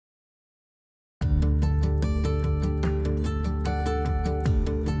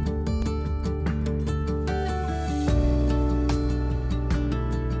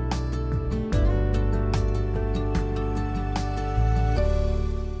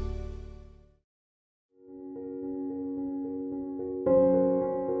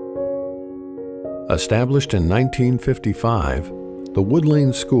Established in 1955, the Wood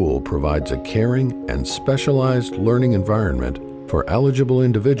Lane School provides a caring and specialized learning environment for eligible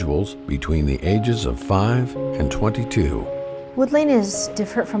individuals between the ages of 5 and 22. Wood Lane is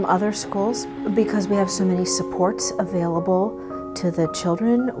different from other schools because we have so many supports available to the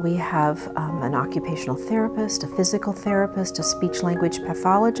children. We have an occupational therapist, a physical therapist, a speech-language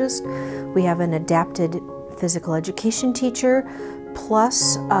pathologist. We have an adapted physical education teacher,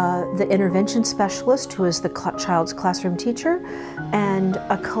 plus the intervention specialist, who is the child's classroom teacher, and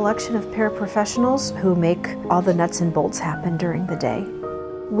a collection of paraprofessionals who make all the nuts and bolts happen during the day.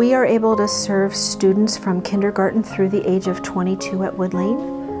 We are able to serve students from kindergarten through the age of 22 at Wood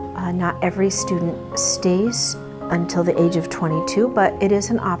Lane. Not every student stays until the age of 22, but it is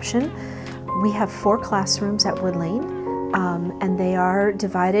an option. We have 4 classrooms at Wood Lane, and they are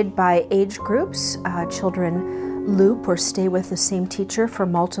divided by age groups. Children loop or stay with the same teacher for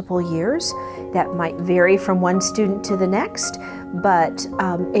multiple years. That might vary from one student to the next, but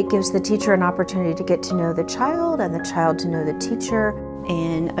it gives the teacher an opportunity to get to know the child and the child to know the teacher.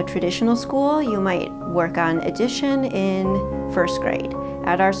 In a traditional school, you might work on addition in first grade.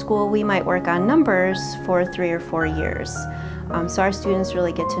 At our school, we might work on numbers for 3 or 4 years. So our students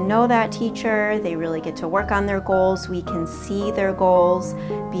really get to know that teacher, they really get to work on their goals, we can see their goals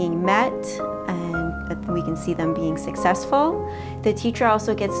being met, and we can see them being successful. The teacher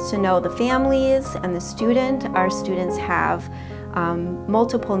also gets to know the families and the student. Our students have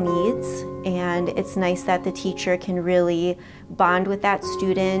multiple needs, and it's nice that the teacher can really bond with that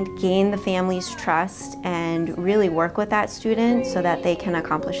student, gain the family's trust, and really work with that student so that they can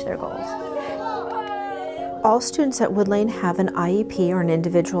accomplish their goals. All students at Wood Lane have an IEP, or an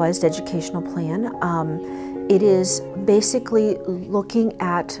individualized educational plan. It is basically looking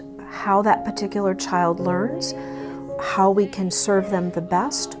at how that particular child learns, how we can serve them the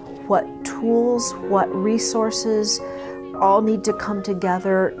best, what tools, what resources all need to come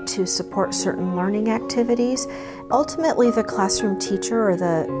together to support certain learning activities. Ultimately, the classroom teacher or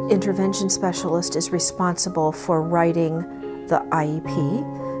the intervention specialist is responsible for writing the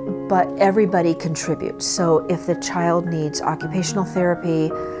IEP, but everybody contributes. So if the child needs occupational therapy,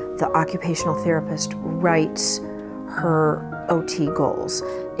 the occupational therapist writes her OT goals.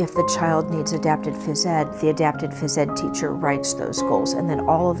 If the child needs adapted phys ed, the adapted phys ed teacher writes those goals, and then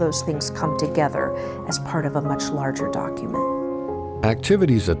all of those things come together as part of a much larger document.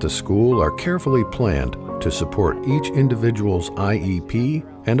 Activities at the school are carefully planned to support each individual's IEP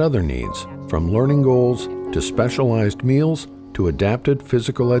and other needs, from learning goals to specialized meals to adapted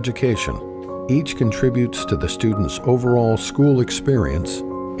physical education. Each contributes to the student's overall school experience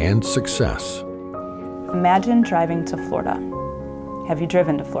and success. Imagine driving to Florida. Have you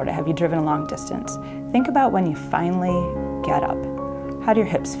driven to Florida? Have you driven a long distance? Think about when you finally get up. How do your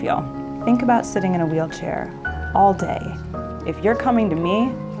hips feel? Think about sitting in a wheelchair all day. If you're coming to me,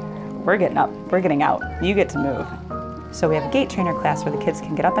 we're getting up, we're getting out. You get to move. So we have a gait trainer class where the kids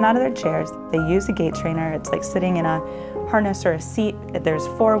can get up and out of their chairs. They use a gait trainer. It's like sitting in a harness or a seat. There's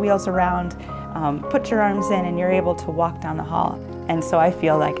 4 wheels around. Put your arms in and you're able to walk down the hall. And so I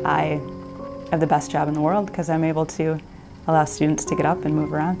feel like I have the best job in the world because I'm able to allow students to get up and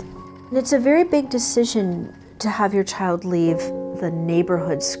move around. And it's a very big decision to have your child leave the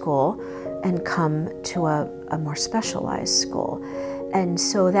neighborhood school and come to a more specialized school. And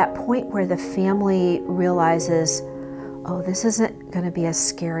so that point where the family realizes, oh, this isn't going to be as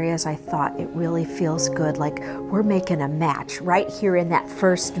scary as I thought. It really feels good. Like we're making a match right here in that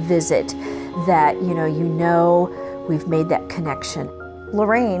first visit that, you know, we've made that connection.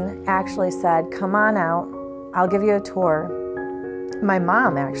 Lorraine actually said, come on out, I'll give you a tour. My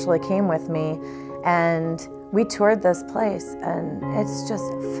mom actually came with me and we toured this place and it's just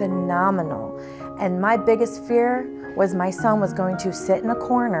phenomenal. And my biggest fear was my son was going to sit in a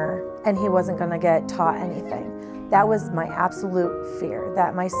corner and he wasn't going to get taught anything. That was my absolute fear,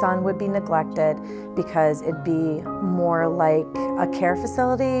 that my son would be neglected because it'd be more like a care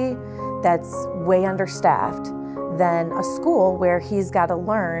facility that's way understaffed than a school where he's got to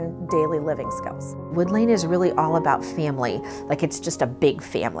learn daily living skills. Wood Lane is really all about family. Like it's just a big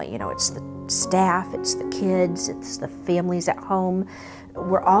family. You know, it's the staff, it's the kids, it's the families at home.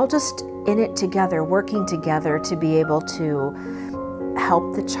 We're all just in it together, working together to be able to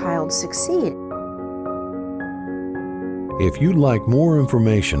help the child succeed. If you'd like more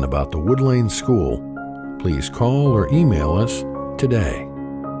information about the Wood Lane School, please call or email us today.